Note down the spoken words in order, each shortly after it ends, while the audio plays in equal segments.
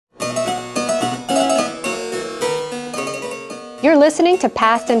You're listening to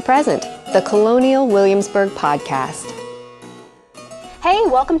Past and Present, the Colonial Williamsburg podcast. Hey,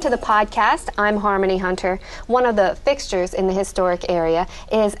 welcome to the podcast. I'm Harmony Hunter. One of the fixtures in the historic area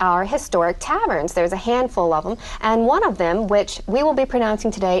is our historic taverns. There's a handful of them, and one of them, which we will be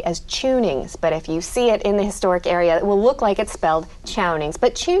pronouncing today as Tunings, but if you see it in the historic area, it will look like it's spelled Chownings.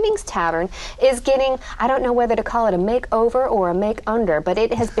 But Tunings Tavern is getting, I don't know whether to call it a makeover or a make-under, but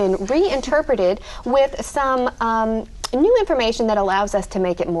it has been reinterpreted with some new information that allows us to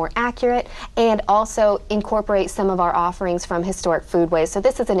make it more accurate and also incorporate some of our offerings from Historic Foodways. So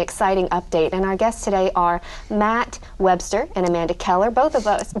this is an exciting update, and our guests today are Matt Webster and Amanda Keller, both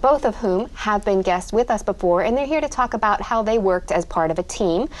of whom have been guests with us before, and they're here to talk about how they worked as part of a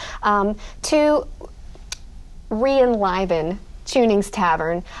team to re-enliven Tunings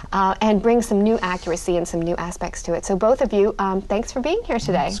Tavern and bring some new accuracy and some new aspects to it. So both of you, thanks for being here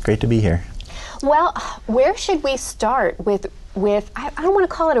today. It's great to be here. Well, where should we start with I don't want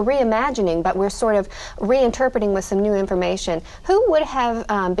to call it a reimagining, but we're sort of reinterpreting with some new information. Who would have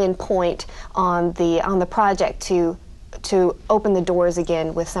been point on the project to open the doors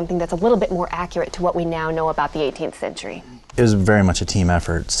again with something that's a little bit more accurate to what we now know about the 18th century? It was very much a team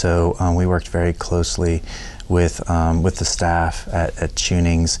effort, so we worked very closely with the staff at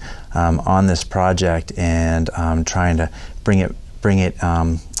Tunings on this project and trying to bring it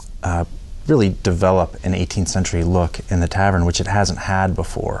really develop an 18th century look in the tavern, which it hasn't had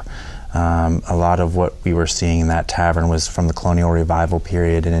before. A lot of what we were seeing in that tavern was from the colonial revival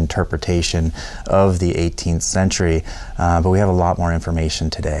period and interpretation of the 18th century, but we have a lot more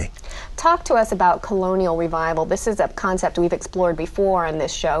information today. Talk to us about colonial revival. This is a concept we've explored before on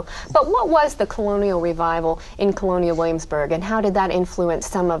this show, but what was the colonial revival in colonial Williamsburg, and how did that influence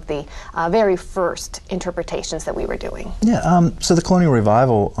some of the very first interpretations that we were doing? Yeah, so the colonial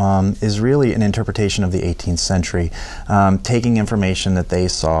revival is really an interpretation of the 18th century, taking information that they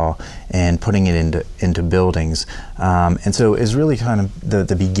saw and putting it into buildings. And so is really kind of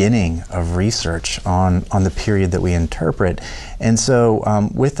the beginning of research on the period that we interpret. And so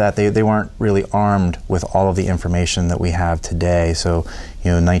with that, they weren't really armed with all of the information that we have today. So,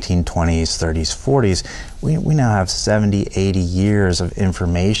 1920s, 30s, 40s, we now have 70, 80 years of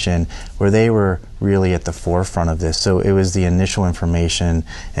information where they were really at the forefront of this. So it was the initial information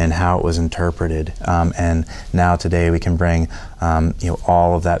and how it was interpreted. And now today we can bring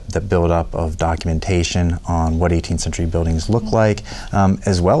all of that, the buildup of documentation on what 18th century buildings look like,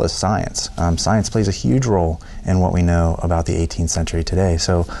 as well as science. Science plays a huge role in what we know about the 18th century today.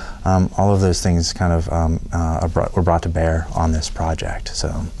 So all of those things kind of were brought to bear on this project.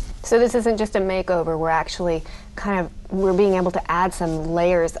 So this isn't just a makeover. We're actually we're being able to add some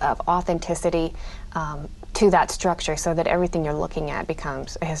layers of authenticity to that structure so that everything you're looking at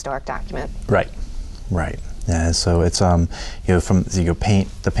becomes a historic document. Right. Yeah, so it's from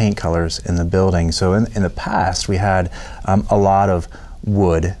the paint colors in the building. So in the past we had a lot of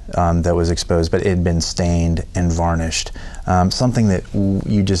wood that was exposed, but it had been stained and varnished. Something that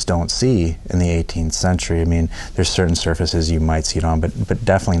you just don't see in the 18th century. I mean, there's certain surfaces you might see it on, but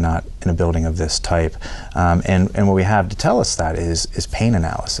definitely not in a building of this type. And what we have to tell us that is paint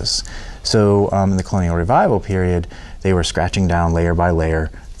analysis. So in the colonial revival period, they were scratching down layer by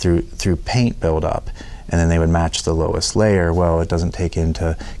layer through paint buildup, and then they would match the lowest layer. Well, it doesn't take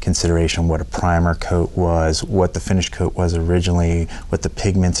into consideration what a primer coat was, what the finish coat was originally, what the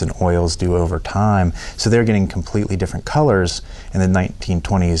pigments and oils do over time. So they're getting completely different colors in the 1920s,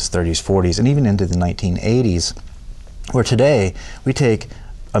 30s, 40s, and even into the 1980s, where today we take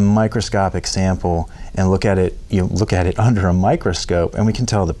a microscopic sample and look at it under a microscope, and we can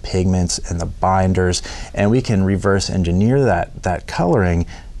tell the pigments and the binders, and we can reverse engineer that coloring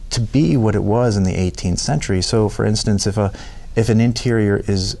to be what it was in the 18th century. So for instance, if an interior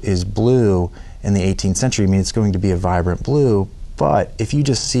is blue in the 18th century, I mean, it's going to be a vibrant blue, but if you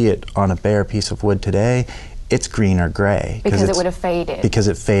just see it on a bare piece of wood today, it's green or gray. Because it would have faded. Because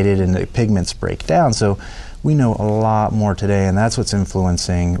it faded and the pigments break down. So we know a lot more today, and that's what's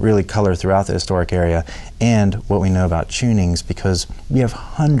influencing really color throughout the historic area and what we know about Tunings, because we have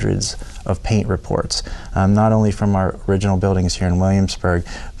hundreds of paint reports, not only from our original buildings here in Williamsburg,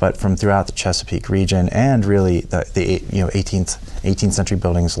 but from throughout the Chesapeake region and really the 18th century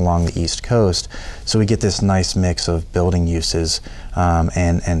buildings along the East Coast. So we get this nice mix of building uses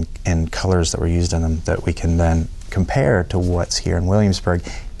and colors that were used in them that we can then compare to what's here in Williamsburg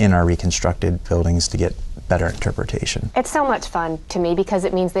in our reconstructed buildings to get better interpretation. It's so much fun to me because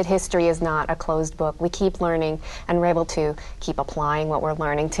it means that history is not a closed book. We keep learning, and we're able to keep applying what we're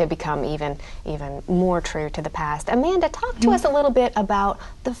learning to become even more true to the past. Amanda, talk to us a little bit about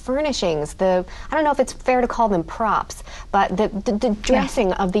the furnishings. I don't know if it's fair to call them props, but the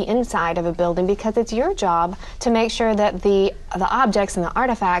dressing of the inside of a building, because it's your job to make sure that the objects and the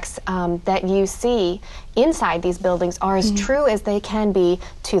artifacts that you see inside these buildings are as true as they can be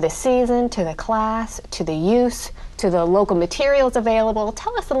to the season, to the class, to the use, to the local materials available.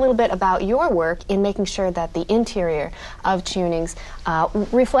 Tell us a little bit about your work in making sure that the interior of Chunings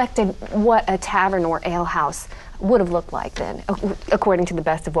reflected what a tavern or ale house would have looked like then, according to the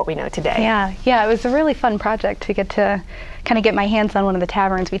best of what we know today. Yeah, it was a really fun project to get to kind of get my hands on one of the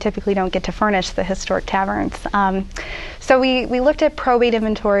taverns. We typically don't get to furnish the historic taverns. So we looked at probate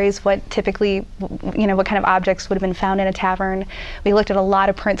inventories, what typically, what kind of objects would have been found in a tavern. We looked at a lot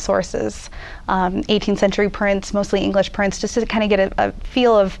of print sources, 18th century prints, mostly English prints, just to kind of get a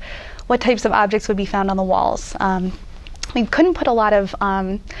feel of what types of objects would be found on the walls. We couldn't put a lot of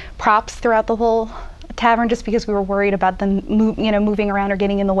props throughout the whole tavern just because we were worried about them moving around or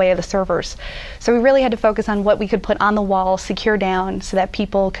getting in the way of the servers. So we really had to focus on what we could put on the wall, secure down, so that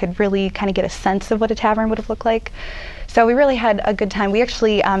people could really kind of get a sense of what a tavern would have looked like. So we really had a good time. We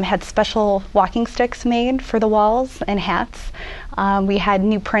actually had special walking sticks made for the walls and hats. We had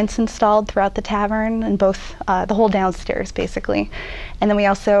new prints installed throughout the tavern and both the whole downstairs basically. And then we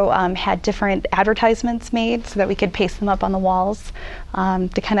also had different advertisements made so that we could paste them up on the walls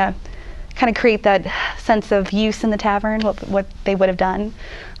to kind of create that sense of use in the tavern, what they would have done.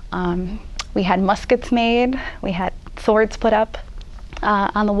 We had muskets made. We had swords put up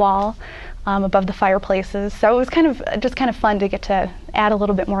on the wall above the fireplaces. So it was kind of fun to get to add a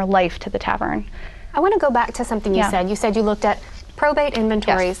little bit more life to the tavern. I want to go back to something you said. You said you looked at probate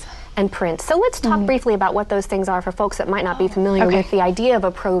inventories and prints. So let's talk briefly about what those things are for folks that might not be familiar with the idea of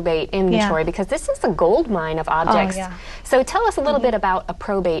a probate inventory, because this is a gold mine of objects. So tell us a little bit about a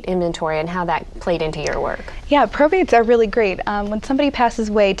probate inventory and how that played into your work. Yeah, probates are really great. When somebody passes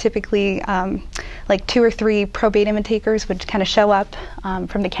away, typically like 2 or 3 probate inventakers would kind of show up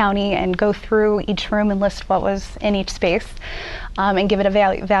from the county and go through each room and list what was in each space. And give it a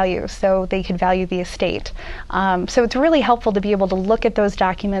value so they could value the estate. So it's really helpful to be able to look at those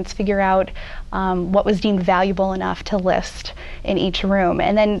documents, figure out what was deemed valuable enough to list in each room.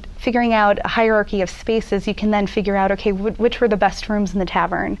 And then figuring out a hierarchy of spaces, you can then figure out, okay, which were the best rooms in the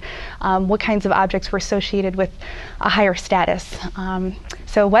tavern? What kinds of objects were associated with a higher status?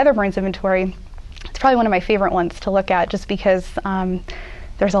 So Weatherburn's inventory, it's probably one of my favorite ones to look at just because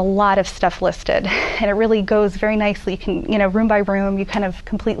there's a lot of stuff listed, and it really goes very nicely. You can, room by room, you kind of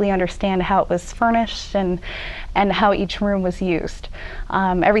completely understand how it was furnished and how each room was used.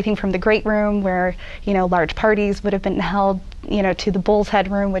 Everything from the great room, where large parties would have been held, to the bull's head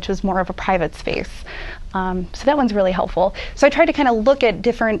room, which was more of a private space. So that one's really helpful. So I tried to kind of look at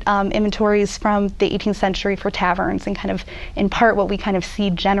different inventories from the 18th century for taverns and kind of impart what we kind of see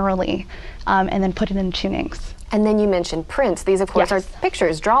generally, and then put it in Chunings. And then you mentioned prints. These, of course, are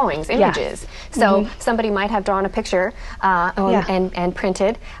pictures, drawings, images. So somebody might have drawn a picture and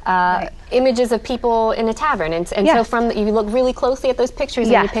printed images of people in a tavern. And so you look really closely at those pictures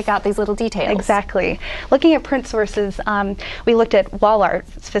and you pick out these little details. Exactly. Looking at print sources, we looked at wall art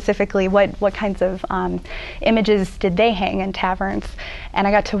specifically. What kinds of images did they hang in taverns? And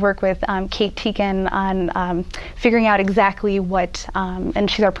I got to work with Kate Teakin on figuring out exactly what,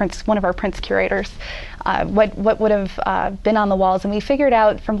 and she's one of our prints curators, what would have been on the walls. And we figured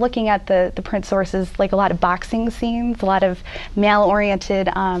out from looking at the print sources, like a lot of boxing scenes, a lot of male-oriented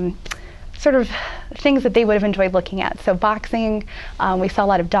sort of things that they would have enjoyed looking at. So boxing, we saw a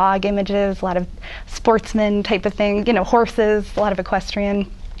lot of dog images, a lot of sportsman type of thing, horses, a lot of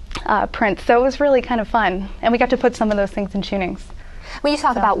equestrian prints. So it was really kind of fun. And we got to put some of those things in Chunings. When you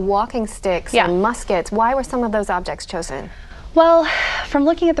talk about walking sticks and muskets, why were some of those objects chosen? Well, from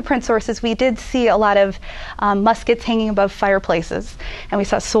looking at the print sources, we did see a lot of muskets hanging above fireplaces, and we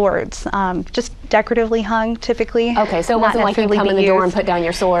saw swords, just decoratively hung, typically. Okay, so it wasn't like you come in the door and put down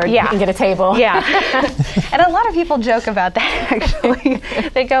your sword and get a table. Yeah, and a lot of people joke about that, actually.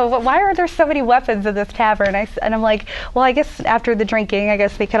 They go, well, why are there so many weapons in this tavern? And I'm like, well, I guess after the drinking, I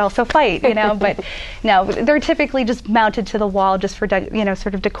guess they could also fight, but no, they're typically just mounted to the wall just for,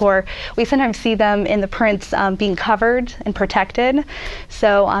 sort of decor. We sometimes see them in the prints being covered and protected.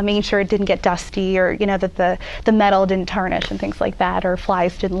 So making sure it didn't get dusty, or that the metal didn't tarnish and things like that, or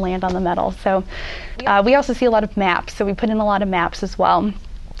flies didn't land on the metal. So we also see a lot of maps, so we put in a lot of maps as well.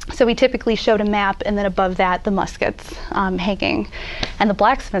 So we typically showed a map, and then above that, the muskets hanging. And the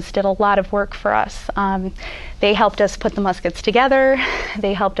blacksmiths did a lot of work for us. They helped us put the muskets together.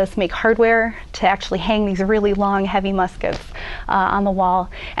 They helped us make hardware to actually hang these really long, heavy muskets on the wall.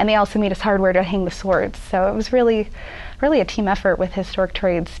 And they also made us hardware to hang the swords. So it was really a team effort with Historic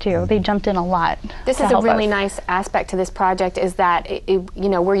Trades too. They jumped in a lot. This is a really nice aspect to this project, is that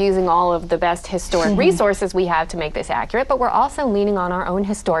we're using all of the best historic resources we have to make this accurate, but we're also leaning on our own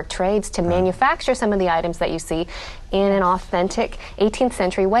historic trades to manufacture some of the items that you see in an authentic 18th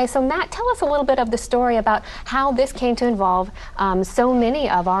century way. So Matt, tell us a little bit of the story about how this came to involve so many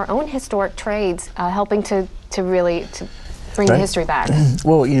of our own historic trades helping to really bring the history back.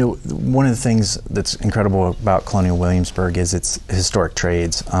 Well, one of the things that's incredible about Colonial Williamsburg is its historic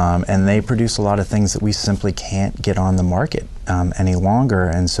trades, and they produce a lot of things that we simply can't get on the market any longer.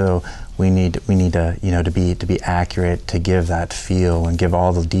 And so we need to to be accurate, to give that feel and give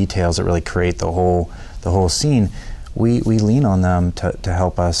all the details that really create the whole scene. We lean on them to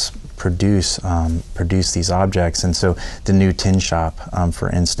help us produce these objects. And so the new tin shop,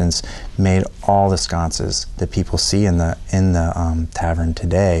 for instance, made all the sconces that people see in the tavern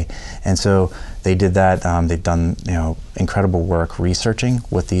today. And so they did that. They've done incredible work researching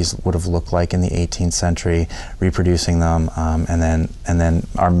what these would have looked like in the 18th century, reproducing them, and then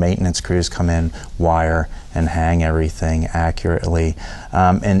our maintenance crews come in, wire and hang everything accurately,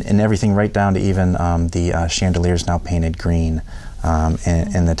 and everything right down to even the chandeliers now painted green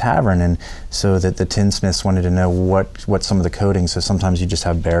in the tavern. And so that the tinsmiths wanted to know what some of the coatings. So sometimes you just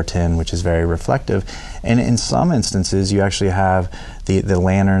have bare tin, which is very reflective, and in some instances you actually have the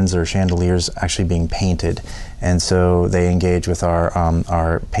lanterns or chandeliers actually being painted. And so they engage with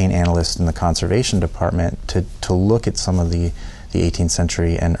our paint analyst in the conservation department to look at some of the 18th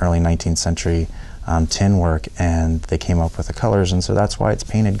century and early 19th century tin work, and they came up with the colors. And so that's why it's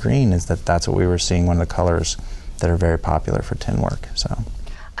painted green, is that's what we were seeing, one of the colors that are very popular for tin work. So,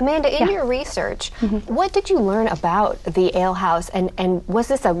 Amanda, in your research, what did you learn about the ale house, and was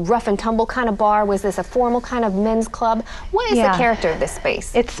this a rough and tumble kind of bar? Was this a formal kind of men's club? What is the character of this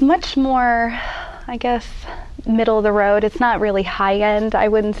space? It's much more, I guess, middle of the road. It's not really high end, I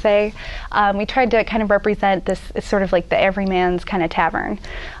wouldn't say. We tried to kind of represent this as sort of like the everyman's kind of tavern.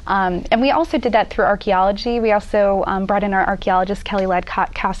 And we also did that through archaeology. We also brought in our archaeologist, Kelly Ladd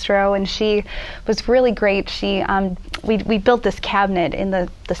Castro, and she was really great. We built this cabinet in the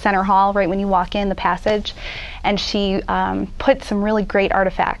center hall, right when you walk in the passage, and she put some really great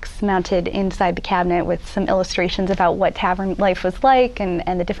artifacts mounted inside the cabinet with some illustrations about what tavern life was like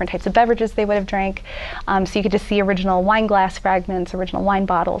and the different types of beverages they would have drank. So you could just see original wine glass fragments, original wine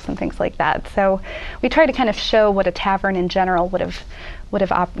bottles, and things like that. So we tried to kind of show what a tavern in general would have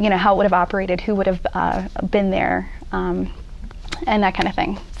how it would have operated, who would have been there, and that kind of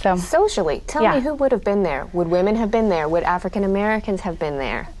thing. So socially, tell me, who would have been there? Would women have been there? Would African Americans have been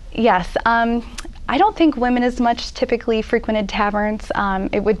there? Yes. I don't think women as much typically frequented taverns.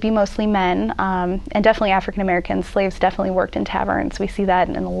 It would be mostly men, and definitely African Americans. Slaves definitely worked in taverns. We see that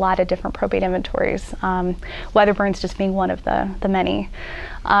in a lot of different probate inventories. Weatherburns just being one of the many.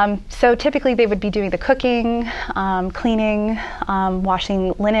 So typically they would be doing the cooking, cleaning,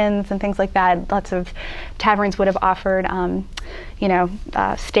 washing linens and things like that. Lots of taverns would have offered,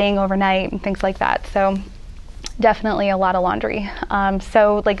 staying overnight and things like that. So definitely a lot of laundry.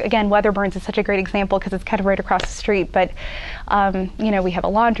 So like, again, Weatherburns is such a great example because it's kind of right across the street, but we have a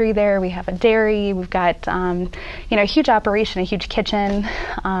laundry there, we have a dairy, we've got a huge operation, a huge kitchen.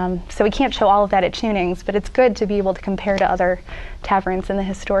 So we can't show all of that at Tunings, but it's good to be able to compare to other taverns in the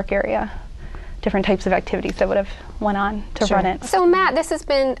historic area, different types of activities that would have went on to run it. So Matt, this has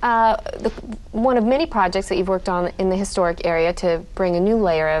been one of many projects that you've worked on in the historic area to bring a new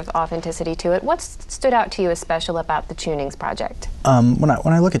layer of authenticity to it. What stood out to you as special about the Tunings project? When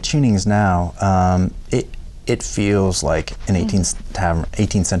I look at Tunings now, it feels like an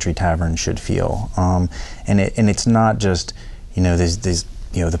 18th century tavern should feel, and it's not just these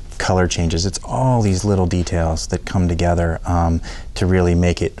the color changes. It's all these little details that come together to really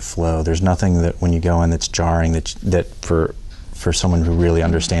make it flow. There's nothing that when you go in that's jarring, that for someone who really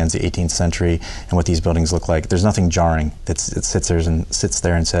understands the 18th century and what these buildings look like, there's nothing jarring that sits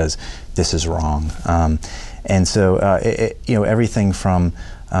there and says, this is wrong. And so everything from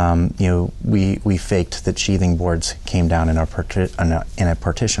we faked that sheathing boards came down in a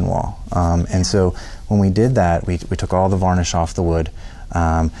partition wall. And so when we did that, we took all the varnish off the wood.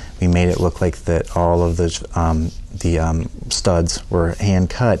 We made it look like that all of the studs were hand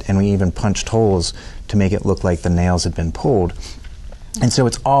cut, and we even punched holes to make it look like the nails had been pulled. And so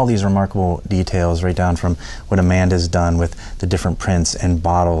it's all these remarkable details, right down from what Amanda's done with the different prints and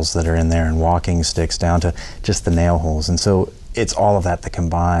bottles that are in there and walking sticks down to just the nail holes. And so it's all of that that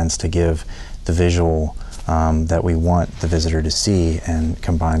combines to give the visual that we want the visitor to see and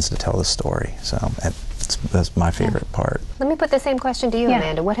combines to tell the story. So that's my favorite part. Let me put the same question to you,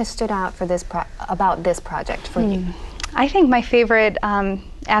 Amanda. What has stood out for about this project for you? I think my favorite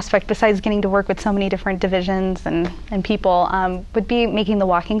aspect, besides getting to work with so many different divisions and people, would be making the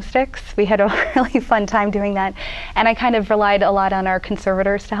walking sticks. We had a really fun time doing that, and I kind of relied a lot on our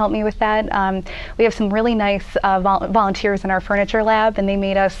conservators to help me with that. We have some really nice volunteers in our furniture lab, and they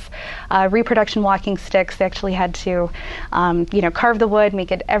made us reproduction walking sticks. They actually had to, carve the wood,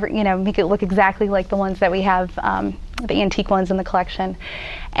 make it make it look exactly like the ones that we have, the antique ones in the collection.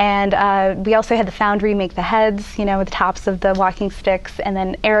 And we also had the foundry make the heads, the tops of the walking sticks, and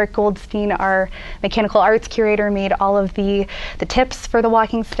then Eric Goldstein, our mechanical arts curator, made all of the tips for the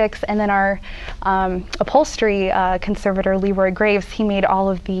walking sticks, and then our upholstery conservator, Leroy Graves, he made all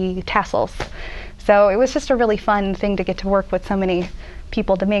of the tassels. So it was just a really fun thing to get to work with so many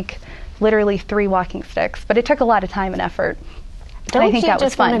people to make literally 3 walking sticks, but it took a lot of time and effort. Don't I think you that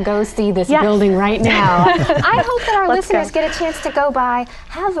just was want to go see this Yes. building right now? I hope that our Let's listeners go. get a chance to go by,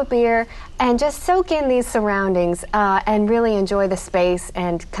 have a beer, and just soak in these surroundings and really enjoy the space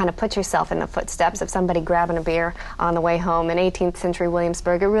and kind of put yourself in the footsteps of somebody grabbing a beer on the way home in 18th century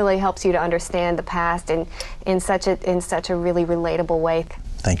Williamsburg. It really helps you to understand the past in such a really relatable way.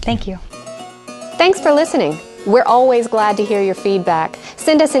 Thank you. Thank you. Thanks for listening. We're always glad to hear your feedback.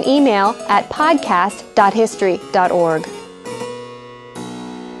 Send us an email at podcast.history.org.